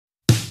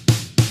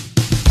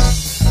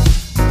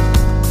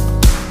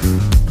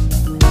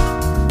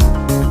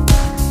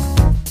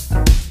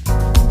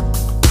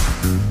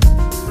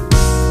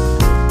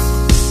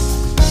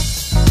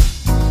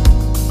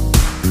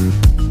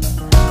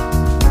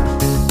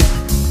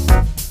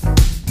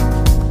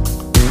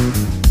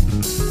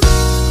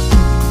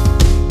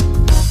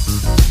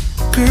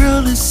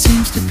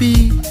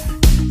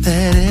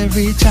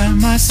Every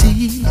time I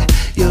see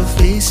your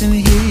face and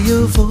hear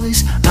your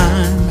voice,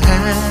 I'm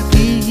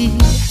happy.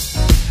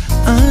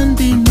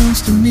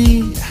 Unbeknownst to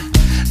me,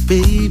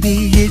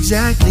 baby,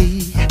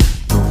 exactly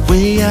the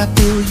way I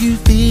feel you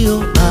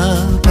feel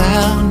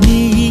about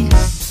me.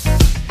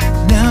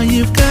 Now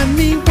you've got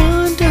me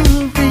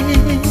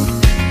wondering,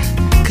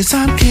 'cause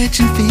I'm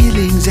catching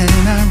feelings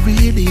and I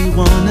really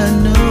wanna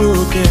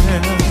know,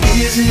 girl.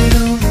 Is it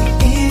only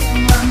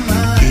in my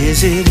mind?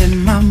 Is it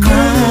in my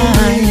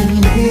mind?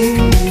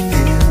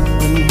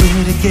 When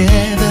we're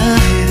together,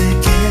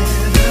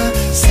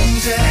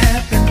 seems to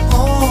happen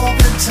all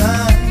the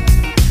time.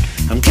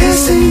 I'm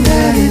guessing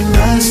that it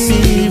must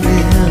be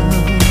real.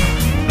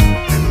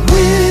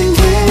 When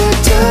we're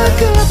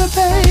together,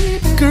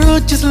 baby, girl,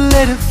 just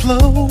let it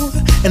flow,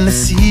 and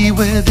let's see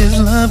where this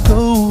love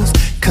goes.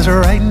 'Cause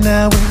right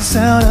now it's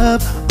out of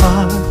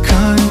our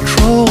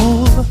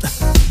control.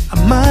 I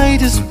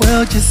might as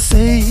well just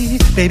say,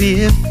 baby,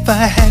 if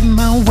I had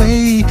my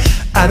way,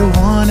 I'd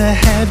wanna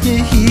have you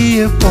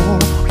here for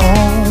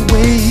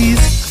always.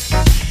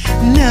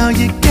 Now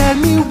you got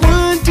me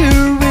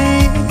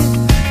wondering,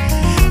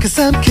 'cause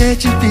I'm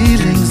catching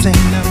feelings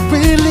and I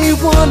really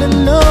wanna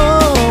know.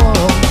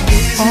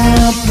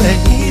 Oh,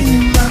 baby,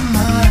 In my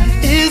mind,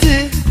 is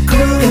it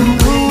in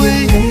the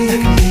way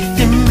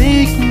you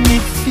make me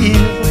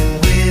feel?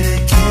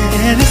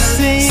 And it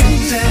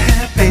seems to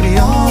happen baby,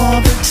 all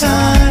the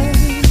time,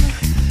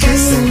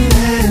 guessing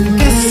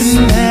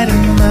that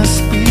it must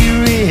be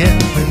real.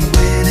 when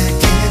we're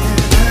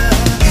together.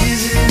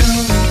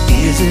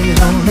 Is it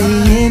only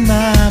in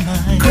my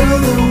mind? Girl,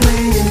 the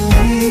way you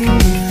make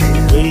me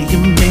feel. Way you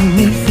make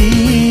me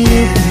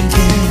feel.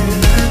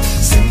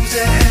 Seems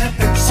to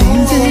happen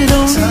Seems all it the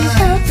only time.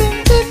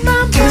 happens in my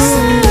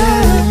Guessing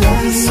that it mind,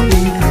 must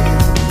be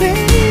real.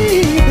 baby.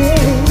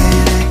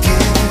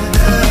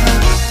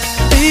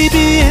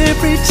 Baby,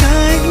 every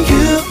time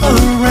you're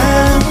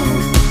around,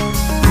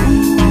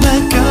 my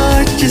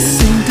guard just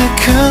seems to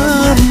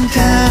come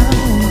down.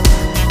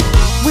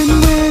 When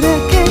we're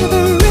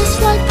together, it's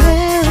like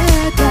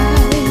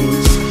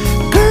paradise.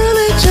 Girl,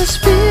 it just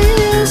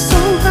feels so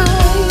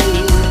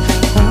right.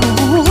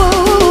 Oh,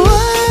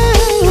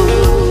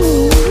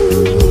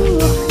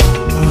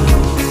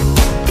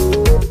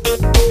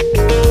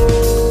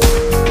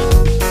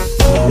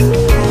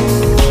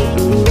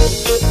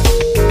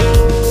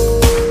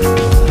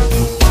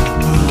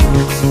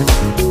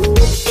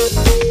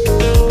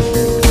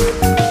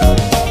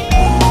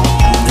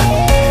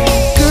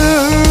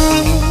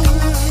 girl,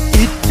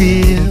 it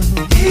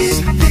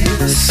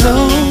feels so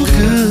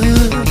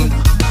good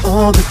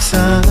all the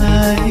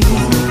time.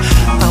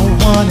 I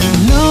wanna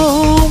know,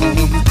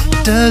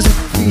 does it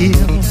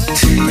feel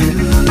to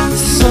you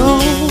so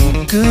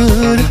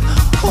good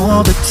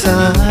all the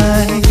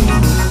time?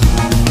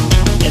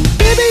 And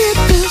baby, it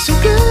feels so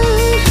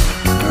good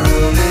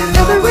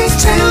every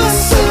time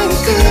we're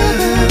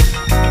together.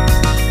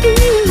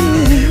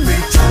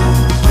 Every time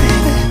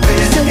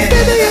So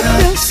baby, it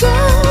feels so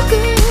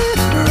good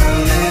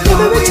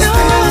every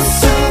time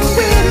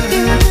we're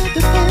together.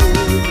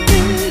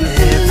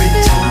 every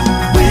time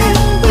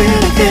We're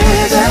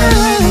together.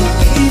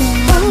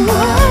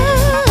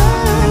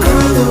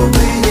 Girl, the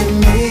way you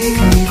make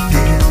me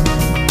feel.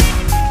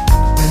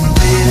 When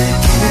we're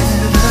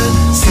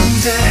together,